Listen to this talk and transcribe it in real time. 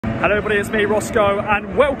Hello everybody, it's me Roscoe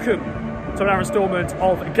and welcome to another instalment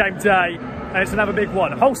of Game Day, and it's another big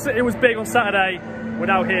one. Hull City was big on Saturday. We're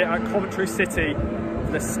now here at Coventry City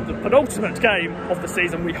for the penultimate game of the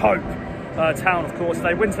season, we hope. Town, of course,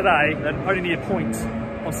 they win today and only need a point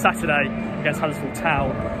on Saturday against Huddersfield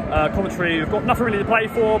Town. Coventry have got nothing really to play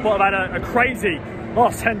for, but have had a crazy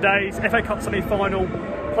last 10 days. FA Cup semi-final,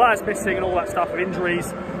 players missing and all that stuff with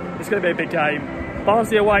injuries. It's going to be a big game.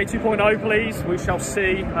 Barnsley away 2.0 please, we shall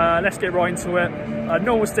see. Let's get right into it.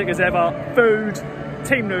 Normal stick as ever, food,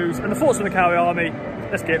 team news and the thoughts of the Cowley Army.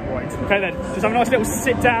 Let's get right into it. Okay then, just have a nice little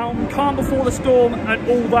sit down, calm before the storm and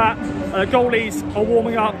all that. Goalies are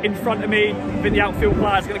warming up in front of me. I think the outfield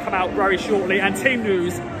players are going to come out very shortly, and team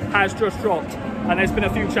news has just dropped and there's been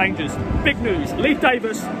a few changes. Big news, Leif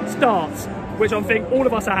Davis starts, which I think all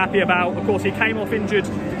of us are happy about. Of course, he came off injured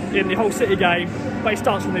in the Hull City game, but he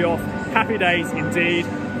starts from the off. Happy days indeed.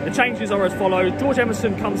 The changes are as follows. George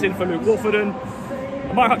Emerson comes in for Luke Wolforden.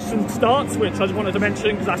 Mike Hutchinson starts, which I just wanted to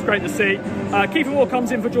mention because that's great to see. Kiefer Moore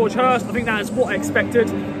comes in for George Hurst. I think that is what I expected.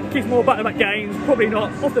 Kiefer Moore back-to-back games, probably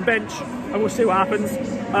not, off the bench, and we'll see what happens.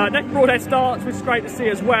 Nick Broadhead starts, which is great to see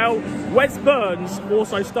as well. Wes Burns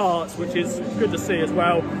also starts, which is good to see as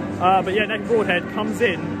well. But yeah, Nick Broadhead comes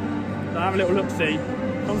in. So have a little look-see.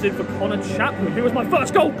 Comes in for Connor Chapman, who was my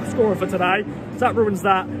first goal scorer for today. So that ruins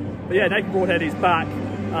that. But yeah, Nathan Broadhead is back,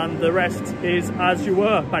 and the rest is as you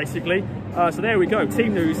were, basically. So there we go,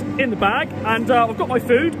 team news in the bag. And I've got my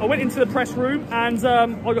food. I went into the press room and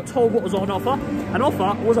I got told what was on offer. An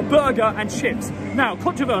offer was a burger and chips. Now,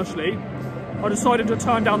 controversially, I decided to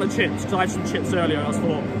turn down the chips because I had some chips earlier and I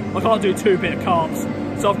thought, I can't do two bit of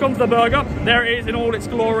carbs. So I've gone for the burger. There it is in all its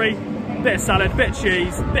glory. Bit of salad, bit of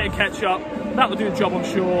cheese, bit of ketchup. That will do the job, I'm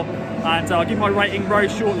sure. And I'll give my rating very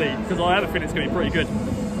shortly because I have a feeling it's going to be pretty good.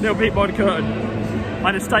 Little peek behind the curtain. I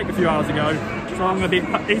had a steak a few hours ago, so I'm going to be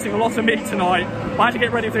eating a lot of meat tonight. I had to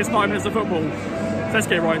get ready for this 9 minutes of football. So let's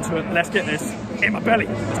get right into it. Let's get this in my belly.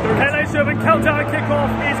 Okay, ladies and gentlemen, countdown kick-off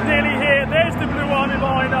is nearly here. There's the blue army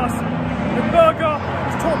behind us. The burger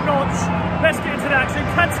is top notch. Let's get into the action.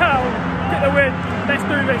 Cantal, get the win. Let's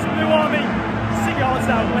do this. Blue army, sing your hearts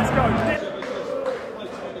out. Let's go.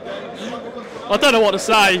 I don't know what to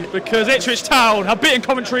say because Ipswich Town have beaten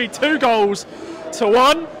Coventry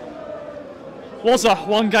 2-1. Was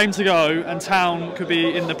one game to go and Town could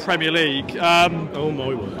be in the Premier League. Oh my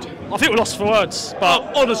word. I think we're lost for words.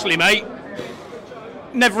 But honestly, mate,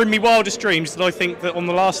 never in my wildest dreams did I think that on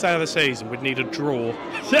the last day of the season we'd need a draw.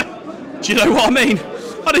 Do you know what I mean?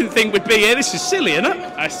 I didn't think we'd be here. This is silly, isn't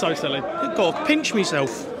it? It's so silly. I've got to pinch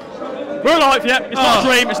myself. We're alive, yeah. It's not a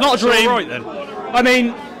dream. It's not a dream. All right then. I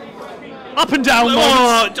mean, up and down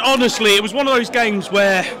moments. Honestly, it was one of those games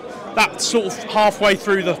where that sort of halfway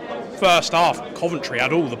through the first half, Coventry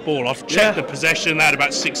had all the ball. I've checked the possession, they had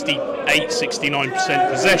about 68-69%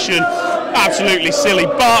 possession. Absolutely silly,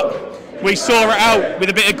 but we saw it out with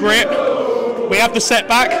a bit of grit. We have the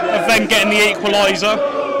setback of them getting the equaliser.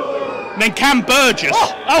 And then Cam Burgess,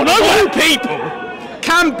 oh no, all people,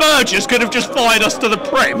 Cam Burgess could have just fired us to the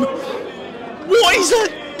Prem. What is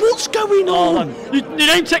it? What's going on? You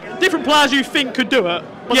don't check different players you think could do it,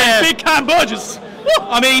 but then big Cam Burgess.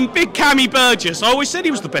 I mean, big Cammy Burgess. I always said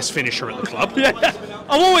he was the best finisher at the club. I've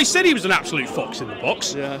always said he was an absolute fox in the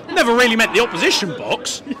box. Never really meant the opposition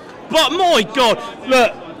box. But my God,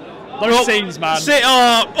 look. Those scenes, man.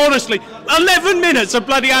 Honestly, 11 minutes of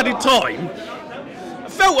bloody added time.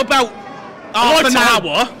 Felt about half an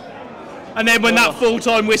hour. And then when that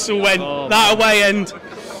full-time whistle went, that away end.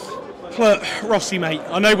 Look, Rossi, mate,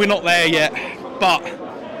 I know we're not there yet, but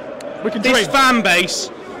this fan base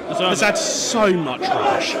has had so much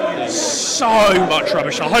rubbish. So much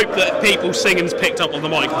rubbish. I hope that people singing's picked up on the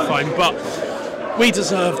microphone, but we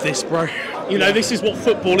deserve this, bro. You know, this is what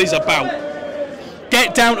football is about.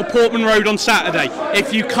 Get down to Portman Road on Saturday.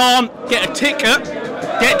 If you can't get a ticket,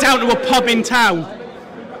 get down to a pub in town.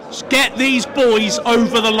 Just get these boys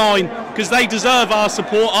over the line, because they deserve our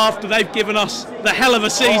support after they've given us the hell of a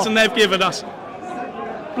season they've given us.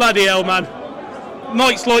 Bloody hell, man.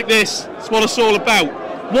 Nights like this, it's what it's all about.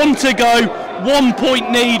 1 to go, 1 point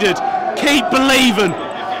needed. Keep believing.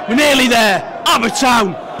 We're nearly there. Up a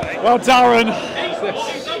town. Well, Darren,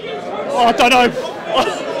 I don't know.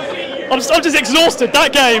 I'm just exhausted.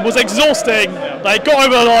 That game was exhausting. They got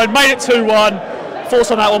over the line, made it 2-1.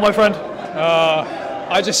 Thoughts on that one, my friend?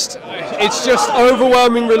 It's just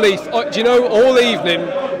overwhelming relief. Do you know, all evening,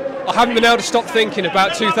 I haven't been able to stop thinking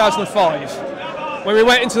about 2005. When we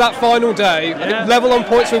went into that final day, level on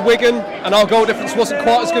points with Wigan, and our goal difference wasn't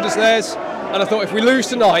quite as good as theirs. And I thought, if we lose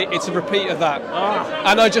tonight, it's a repeat of that.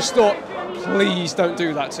 And I just thought, please don't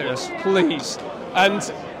do that to us, please. And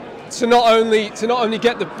to not only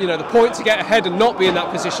get the the point to get ahead and not be in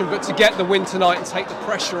that position, but to get the win tonight and take the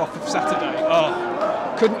pressure off of Saturday. Oh,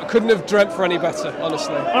 couldn't have dreamt for any better,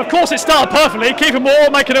 honestly. And of course, it started perfectly. Keeping Moore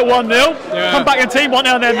making it 1-0. Yeah. Come back in team 1-0,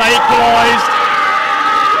 and then they equalised.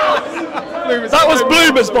 That was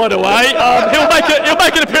Bloomers, by the way. He'll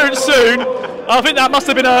make an appearance soon. I think that must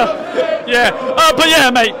have been but yeah,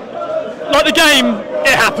 mate. Like the game,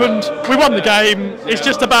 it happened. We won the game. It's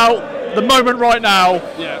just about the moment right now.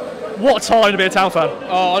 Yeah. What a time to be a Town fan.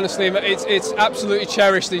 Oh, honestly, it's absolutely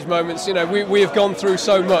cherished, these moments. We have gone through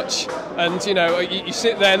so much, and you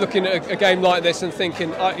sit there looking at a game like this and thinking,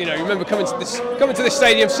 you remember coming to this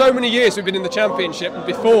stadium so many years. We've been in the Championship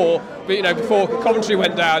before Coventry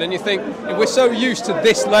went down, and you think we're so used to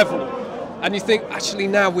this level. And you think, actually,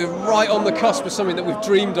 now we're right on the cusp of something that we've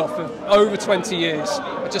dreamed of for over 20 years.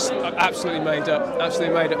 Just absolutely made up,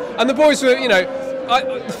 And the boys were,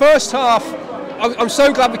 the first half, I'm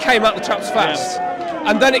so glad we came out the traps fast. Yeah.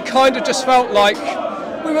 And then it kind of just felt like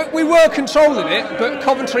we were controlling it, but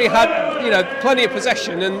Coventry had, plenty of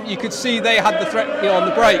possession, and you could see they had the threat, on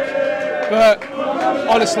the break. But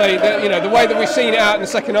honestly, the way that we've seen it out in the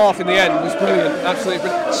second half in the end was brilliant, absolutely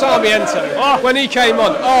brilliant. Sarmiento, when he came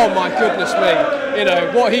on, oh my goodness me,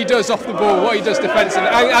 what he does off the ball, what he does defensively,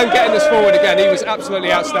 and getting us forward again, he was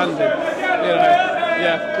absolutely outstanding.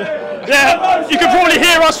 Yeah, you can probably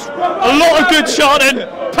hear us. A lot of good shotting.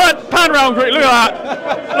 Pan round, Grit. Look at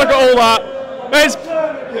that. Look at all that. There's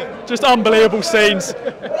just unbelievable scenes.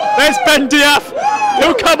 There's Ben Diaf.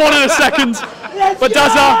 He'll come on in a second. But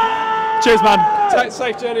Dazza. Cheers, man.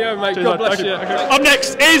 Safe journey home, mate. Cheers, God bless you. Okay. Up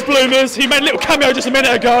next is Bloomers. He made a little cameo just a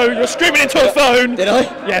minute ago. You're screaming into a phone. Did I?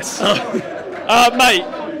 Yes. Mate,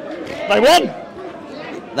 they won.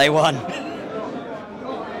 They won.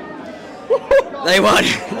 They won.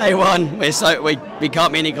 They won. We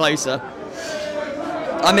can't be any closer.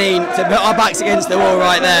 I mean, to put our backs against the wall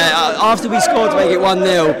right there, after we scored to make it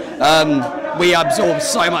 1-0, we absorbed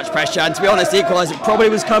so much pressure. And to be honest, the equaliser probably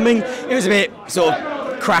was coming. It was a bit sort of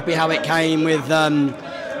crappy how it came with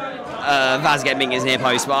Vaz getting his near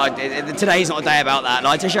post, but today's not a day about that.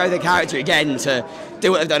 Like, to show the character again, to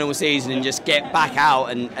do what they've done all season and just get back out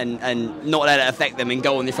and not let it affect them and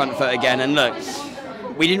go on the front foot again. And look,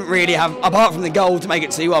 we didn't really have, apart from the goal to make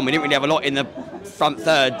it 2-1, we didn't really have a lot in the front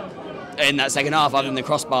third in that second half, other than the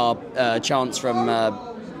crossbar chance from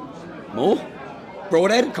Moore?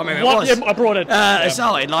 Broadhead? Can't remember what it was. Yeah, Broadhead.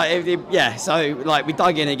 Aside, so we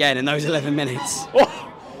dug in again in those 11 minutes.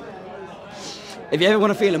 If you ever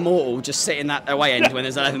want to feel immortal, just sit in that away end when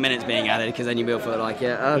there's 11 minutes being added, because then you will feel like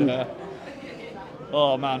it.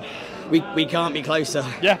 Oh man, we can't be closer.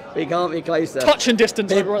 Yeah, we can't be closer. Touching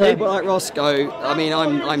distance. People like Roscoe. I mean,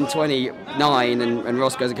 I'm 29 and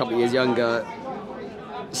Roscoe's a couple of years younger.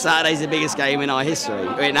 Saturday's the biggest game in our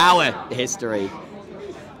history.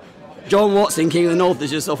 John Watson, King of the North, has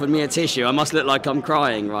just offered me a tissue. I must look like I'm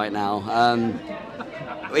crying right now.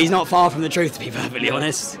 He's not far from the truth, to be perfectly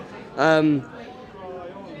honest.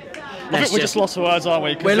 I think we're just lost for words, aren't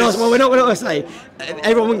we? We're lost. Well, we're not going to say.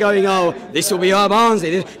 Everyone going, oh, this will be our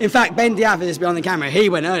Barnsley. In fact, Ben Diaf is behind the camera. He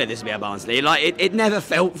went earlier, this will be our Barnsley. Like, it never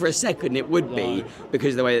felt for a second it would be,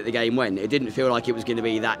 because of the way that the game went. It didn't feel like it was going to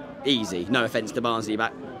be that easy. No offence to Barnsley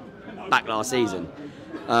back last season.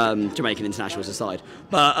 Jamaican internationals aside.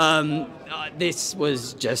 But this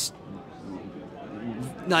was just...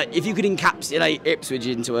 if you could encapsulate Ipswich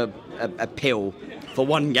into a pill for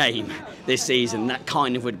one game this season, that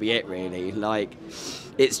kind of would be it, really. Like,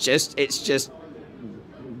 it's just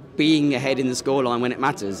being ahead in the scoreline when it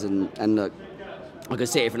matters. And look, I could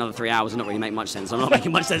sit here for another 3 hours and not really make much sense. I'm not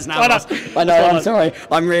making much sense now. I know. I'm sorry.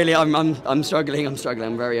 I'm struggling.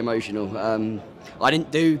 I'm very emotional. I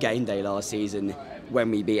didn't do game day last season when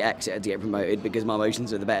we beat Exeter to get promoted, because my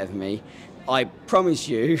emotions were the better for me. I promise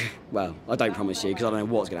you, well, I don't promise you because I don't know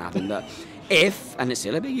what's going to happen, but if, and it's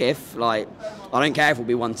still a big if, like, I don't care if we'll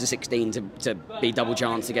be 1-16 to be double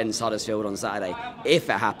chance against Huddersfield on Saturday. If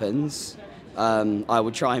it happens, I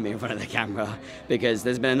will try and be in front of the camera, because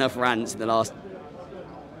there's been enough rants in the last...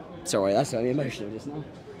 Sorry, that's only emotional just now.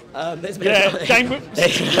 There's been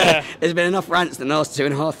enough rants in the last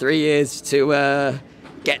 2.5, 3 years to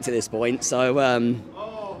get to this point, so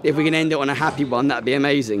if we can end it on a happy one, that'd be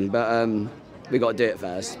amazing, but we got to do it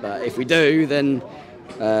first. But if we do, then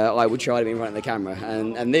I will try to be in front of the camera,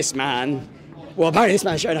 and this man, well, apparently this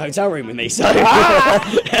man's sharing a hotel room with me, so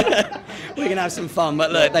we're gonna have some fun.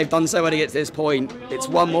 But look, they've done so well to get to this point. It's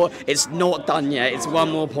one more. It's not done yet. It's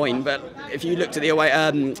one more point. But if you looked at the away,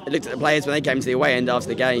 looked at the players when they came to the away end after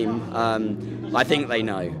the game, I think they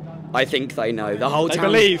know. The whole town.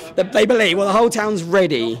 Believe. They believe. Well, the whole town's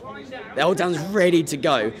ready The old town's ready to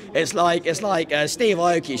go. It's like Steve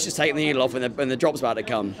Aoki's just taking the needle off when the drop's about to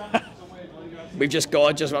come. We've just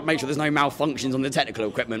got to make sure there's no malfunctions on the technical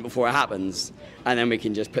equipment before it happens, and then we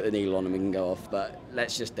can just put the needle on and we can go off. But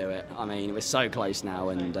let's just do it. I mean, we're so close now,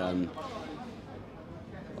 and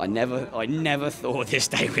I never thought this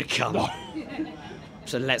day would come.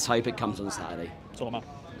 So let's hope it comes on Saturday.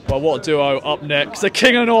 Well, what a duo up next. The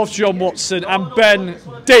King of the North, John Watson, and Ben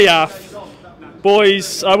Diaf.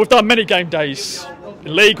 Boys, we've done many game days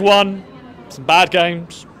in League One, some bad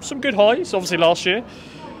games, some good highs, obviously last year.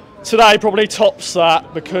 Today probably tops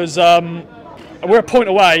that because we're a point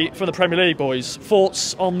away from the Premier League, boys.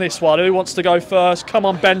 Thoughts on this one? Who wants to go first? Come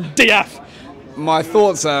on, Ben Diaf. My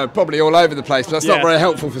thoughts are probably all over the place, but that's not very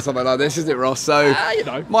helpful for something like this, is it, Ross? So, you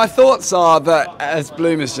know. My thoughts are that, as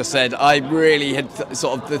Bloom has just said, I really had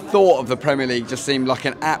sort of the thought of the Premier League just seemed like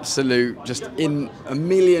an absolute, just in a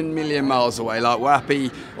million miles away. Like, we're happy,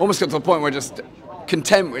 almost got to the point where we're just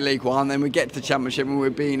content with League One, then we get to the Championship and we're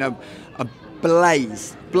being a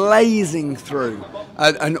blazing through.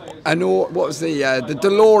 And what was the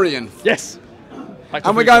DeLorean? Yes.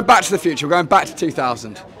 And we're going back to the future. We're going back to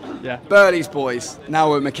 2000. Yeah. Burley's boys,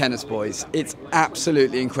 now we're McKenna's boys. It's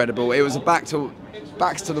absolutely incredible. It was a backs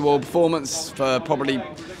to the wall performance for probably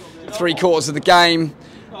 3/4 of the game.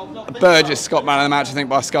 Burgess got man of the match, I think,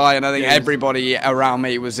 by Sky, and I think everybody around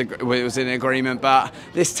me was in agreement. But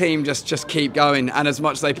this team just keep going, and as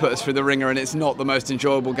much as they put us through the ringer, and it's not the most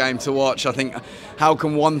enjoyable game to watch. I think, how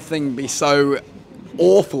can one thing be so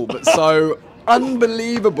awful but so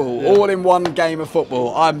unbelievable all in one game of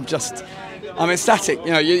football? I'm ecstatic.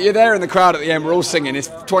 You know, you're there in the crowd at the end. We're all singing. It's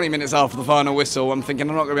 20 minutes after the final whistle. I'm thinking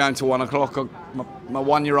I'm not going to be home till 1 o'clock. My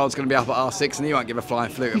 1-year-old's going to be up at R6, and he won't give a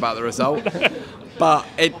flying flute about the result. But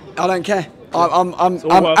I don't care. I'm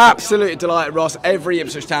absolutely delighted, Ross. Every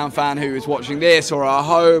Ipswich Town fan who is watching this, or at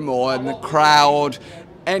home, or in the crowd,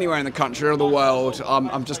 anywhere in the country or the world,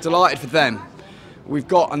 I'm just delighted for them. We've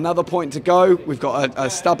got another point to go. We've got a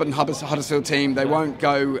stubborn Huddersfield team. They won't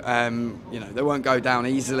go. They won't go down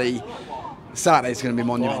easily. Saturday's going to be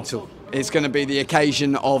monumental. It's going to be the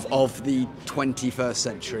occasion of the 21st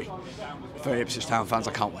century for Ipswich Town fans.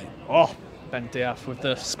 I can't wait. Oh, Ben Diaf with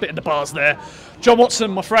the spit in the bars there. John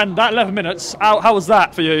Watson, my friend, that 11 minutes, how was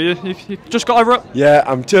that for you? You just got over it? Yeah,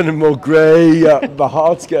 I'm turning more grey. My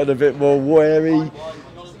heart's getting a bit more wary. Do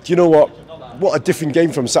you know what? What a different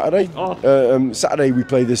game from Saturday. Saturday we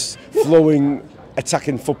played this flowing,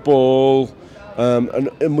 attacking football, and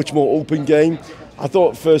a much more open game. I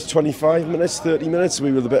thought first 25 minutes, 30 minutes,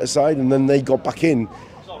 we were the better side, and then they got back in.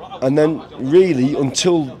 And then really,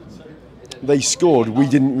 until they scored, we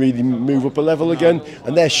didn't really move up a level again.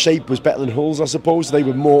 And their shape was better than Hull's, I suppose. They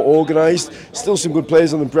were more organised. Still some good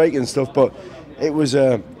players on the break and stuff, but it was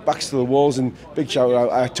backs to the walls. And big shout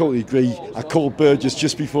out, I totally agree. I called Burgess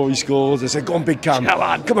just before he scored. I said, go on, Big Cam.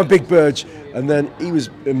 Come on, Big Burge. And then he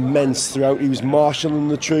was immense throughout. He was marshalling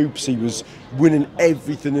the troops. He was winning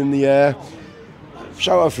everything in the air.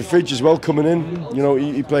 Shout out for Fridge as well, coming in. You know,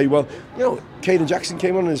 he played well. You know, Caden Jackson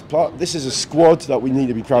came on his part. This is a squad that we need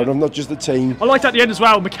to be proud of, not just the team. I liked at the end as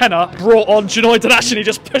well, McKenna brought on Junaid Danash, and he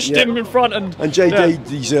just pushed him in front. And JD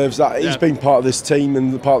deserves that. He's been part of this team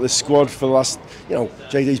and part of this squad for the last,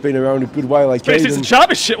 JD's been around a good while. Like Caden. It's the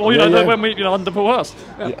championship, when we, under the worst.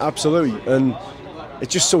 Yeah, absolutely. And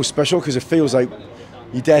it's just so special because it feels like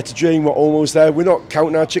you dare to dream, we're almost there. We're not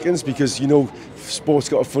counting our chickens because, sport's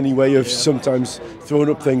got a funny way of sometimes throwing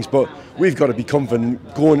up things, but we've got to be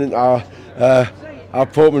confident going into our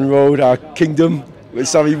Portman Road, our kingdom with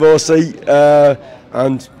Sammy Morsey,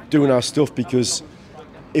 and doing our stuff, because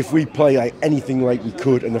if we play like anything like we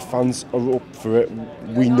could and the fans are up for it,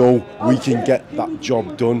 we know we can get that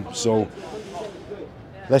job done. So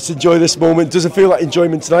let's enjoy this moment. It doesn't feel like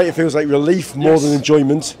enjoyment tonight, it feels like relief more than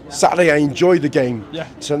enjoyment. Saturday I enjoyed the game.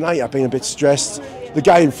 Tonight I've been a bit stressed. The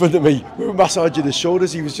guy in front of me, we were massaging his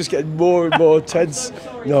shoulders, he was just getting more and more tense.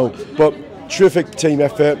 But terrific team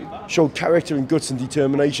effort, showed character and guts and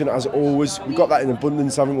determination as always. We've got that in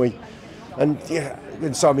abundance, haven't we? And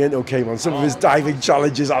when Sarmiento came on, some of his diving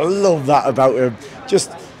challenges, I love that about him.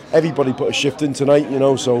 Just everybody put a shift in tonight,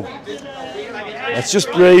 so let's just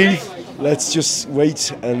breathe, let's just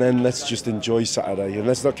wait, and then let's just enjoy Saturday. And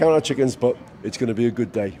let's not count our chickens, but it's going to be a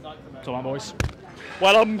good day. Come on, boys.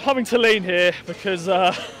 Well, I'm having to lean here because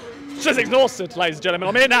just exhausted, ladies and gentlemen.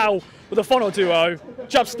 I'm here now with the final duo,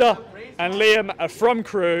 Chubster and Liam from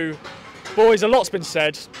Crew. Boys, a lot's been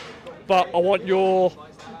said, but I want your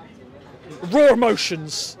raw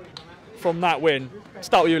emotions from that win.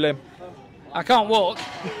 Start with you, Liam. I can't walk.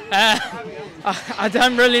 I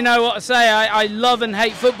don't really know what to say. I love and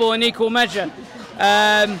hate football in equal measure.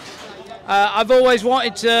 I've always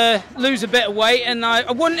wanted to lose a bit of weight, and I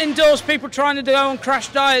wouldn't endorse people trying to go on crash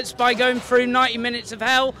diets by going through 90 minutes of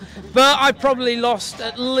hell, but I probably lost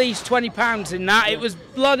at least 20 pounds in that. It was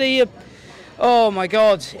bloody, oh my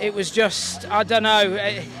God, it was just, I don't know.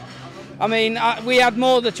 I mean, we had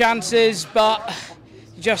more of the chances, but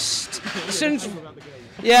just, as soon as,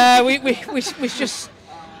 yeah, we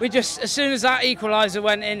just, as soon as that equaliser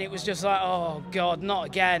went in, it was just like, oh God, not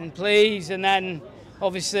again, please. And then,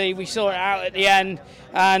 obviously, we saw it out at the end,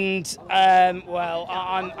 and well,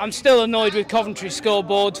 I'm still annoyed with Coventry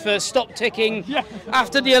scoreboard for stop ticking. Yeah.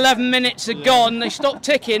 After the 11 minutes had gone, they stopped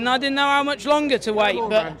ticking. I didn't know how much longer to wait,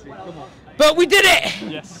 but we did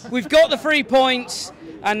it. Yes. We've got the 3 points,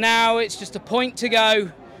 and now it's just a point to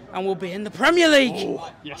go, and we'll be in the Premier League.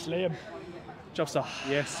 Oh, yes, Liam. Job sir.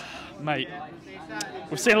 Yes, mate.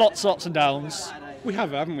 We've seen lots of ups and downs. We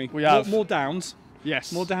have, haven't we? We have. More downs.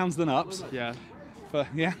 Yes. More downs than ups. Yeah. But,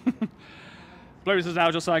 yeah. Blues is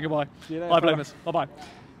now just saying goodbye. Bye, Bloomers. Bye-bye.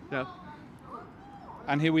 Yeah.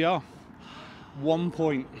 And here we are. 1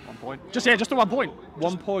 point. 1 point. Just a 1 point.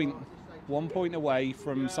 1 point. 1 point away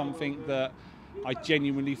from something that I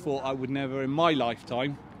genuinely thought I would never in my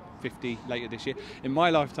lifetime, 50 later this year, in my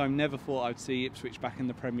lifetime never thought I'd see Ipswich back in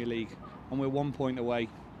the Premier League. And we're 1 point away.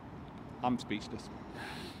 I'm speechless.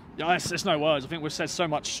 Yeah, it's no words. I think we've said so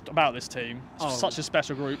much about this team. It's such a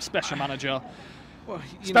special group, special manager. Well,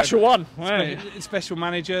 special one. Special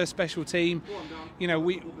manager, special team. You know,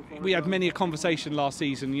 we had many a conversation last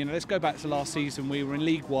season. You know, let's go back to last season. We were in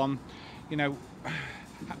League One. You know,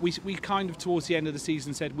 we kind of towards the end of the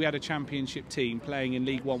season said we had a championship team playing in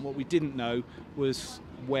League One. What we didn't know was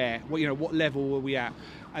what level were we at,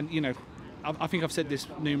 and you know. I think I've said this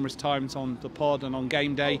numerous times on the pod and on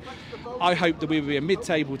game day. I hope that we will be a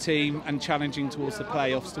mid-table team and challenging towards the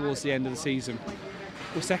playoffs towards the end of the season.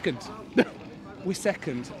 We're second. We're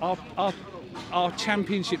second. Our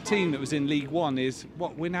championship team that was in League One is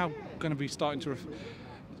what we're now going to be starting to.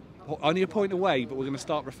 Only a point away, but we're going to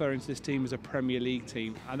start referring to this team as a Premier League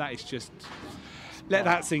team, and that is just let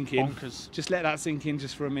that sink in. Bonkers. Just let that sink in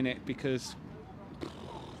just for a minute, because,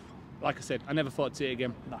 like I said, I never thought I'd see it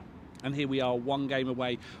again. No. And here we are, 1 game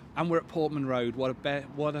away, and we're at Portman Road. What a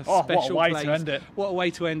special what a way place! To end it. What a way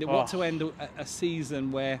to end it! What to end a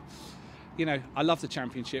season where, you know, I love the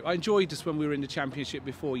Championship. I enjoyed us when we were in the Championship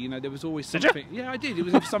before. You know, there was always something. Yeah, I did. It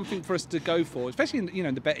was something for us to go for, especially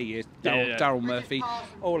in the better years. Daryl Murphy,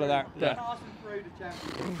 all of that. Yeah.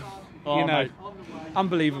 You know,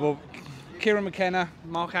 unbelievable. Kieran McKenna,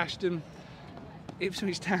 Mark Ashton,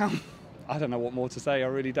 Ipswich Town. I don't know what more to say. I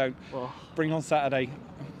really don't. Bring on Saturday.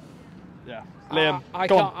 Yeah, Liam,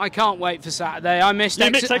 I can't wait for Saturday. I missed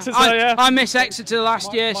Exeter. I missed Exeter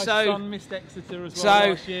last year, my so son missed Exeter as well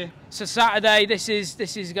last year. So Saturday, this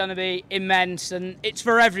is going to be immense, and it's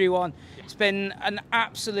for everyone. It's been an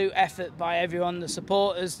absolute effort by everyone, the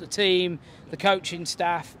supporters, the team, the coaching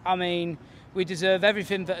staff. I mean, we deserve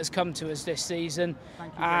everything that has come to us this season,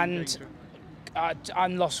 and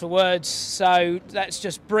I'm lost for words. So let's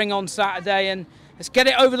just bring on Saturday and let's get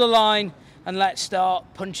it over the line. And let's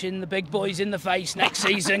start punching the big boys in the face next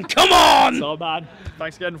season. Come on! So, man,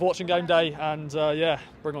 thanks again for watching Game Day. And, yeah,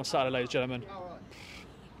 bring on Saturday, ladies and gentlemen.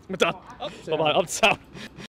 We're done. Bye-bye. Up to town.